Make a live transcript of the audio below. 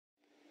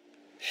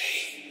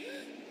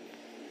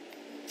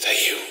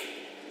that you?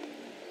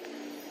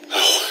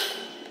 Oh.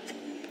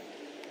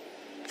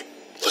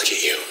 Look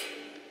at you.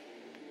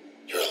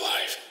 You're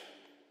alive.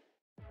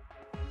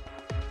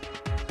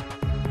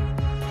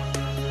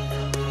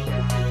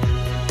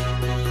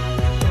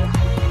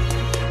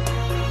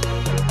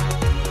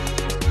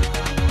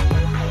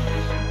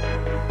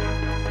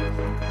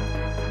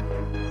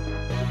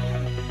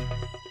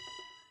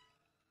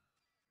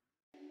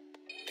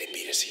 They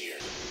beat us here.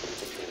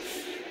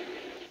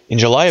 In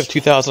July of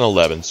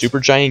 2011,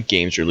 Supergiant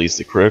Games released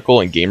the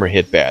critical and gamer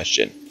hit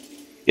Bastion.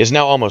 It is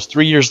now almost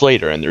 3 years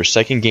later, and their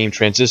second game,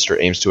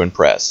 Transistor, aims to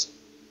impress.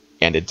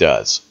 And it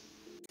does.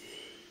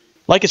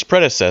 Like its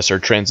predecessor,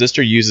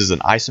 Transistor uses an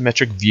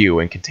isometric view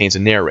and contains a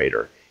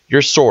narrator,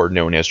 your sword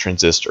known as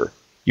Transistor.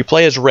 You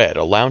play as Red,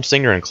 a lounge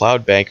singer in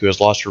Cloud Bank who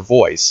has lost her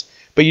voice,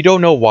 but you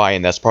don't know why,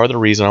 and that's part of the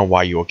reason on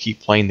why you will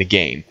keep playing the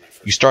game.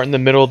 You start in the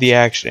middle of the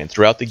action, and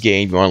throughout the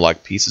game you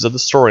unlock pieces of the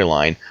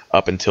storyline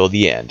up until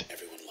the end.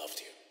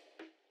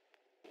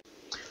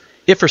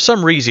 If for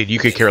some reason you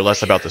could care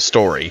less about the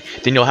story,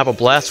 then you'll have a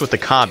blast with the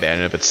combat in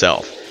and of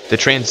itself. The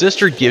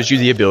Transistor gives you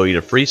the ability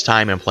to freeze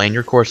time and plan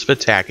your course of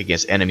attack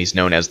against enemies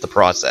known as the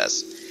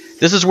Process.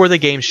 This is where the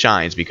game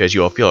shines because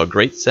you will feel a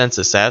great sense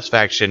of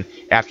satisfaction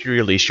after you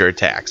release your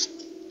attacks.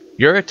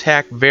 Your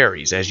attack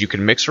varies as you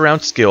can mix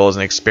around skills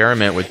and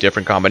experiment with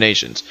different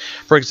combinations.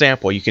 For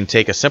example, you can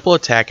take a simple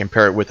attack and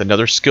pair it with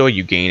another skill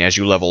you gain as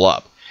you level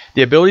up.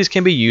 The abilities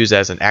can be used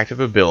as an active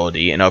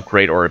ability, an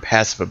upgrade, or a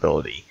passive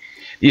ability.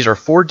 These are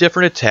 4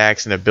 different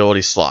attacks and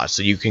ability slots,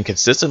 so you can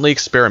consistently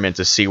experiment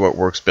to see what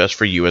works best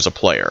for you as a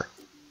player.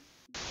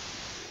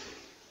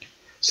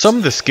 Some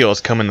of the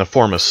skills come in the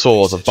form of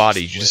souls of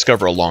bodies you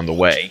discover along the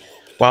way.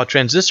 While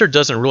Transistor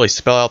doesn't really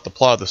spell out the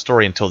plot of the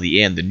story until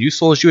the end, the new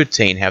souls you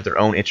attain have their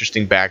own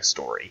interesting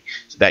backstory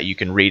that you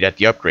can read at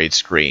the upgrade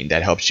screen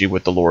that helps you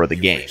with the lore of the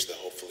game.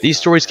 These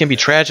stories can be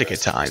tragic at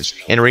times,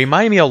 and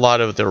remind me a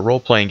lot of the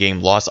role-playing game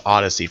Lost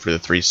Odyssey for the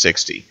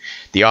 360,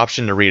 the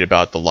option to read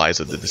about the lives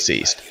of the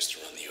deceased.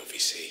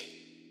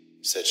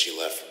 Said she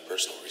left for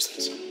personal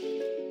reasons.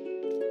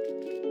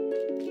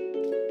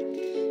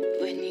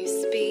 When you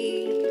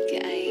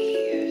speak, I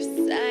hear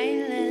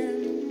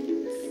silence.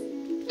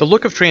 The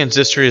look of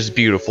Transistor is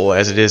beautiful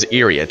as it is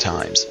eerie at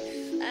times.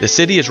 The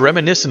city is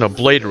reminiscent of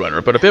Blade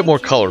Runner, but a bit more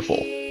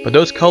colorful, but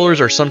those colors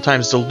are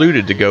sometimes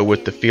diluted to go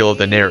with the feel of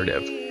the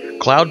narrative.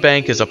 Cloud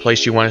Bank is a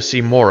place you want to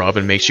see more of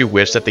and makes you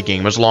wish that the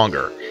game was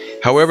longer.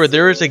 However,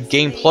 there is a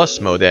Game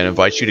Plus mode that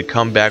invites you to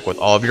come back with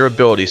all of your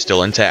abilities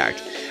still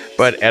intact,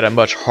 but at a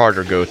much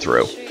harder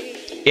go-through.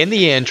 In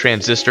the end,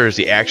 Transistor is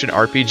the action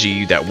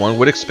RPG that one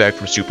would expect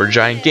from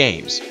Supergiant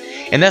Games,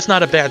 and that's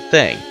not a bad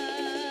thing.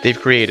 They've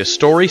created a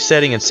story,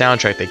 setting, and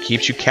soundtrack that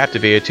keeps you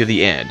captivated to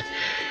the end.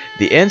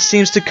 The end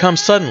seems to come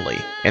suddenly,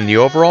 and the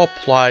overall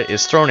plot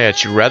is thrown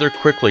at you rather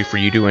quickly for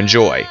you to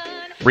enjoy.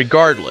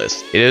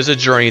 Regardless, it is a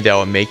journey that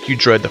will make you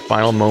dread the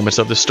final moments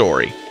of the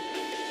story.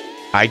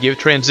 I give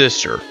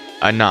Transistor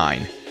a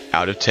 9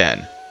 out of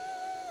 10.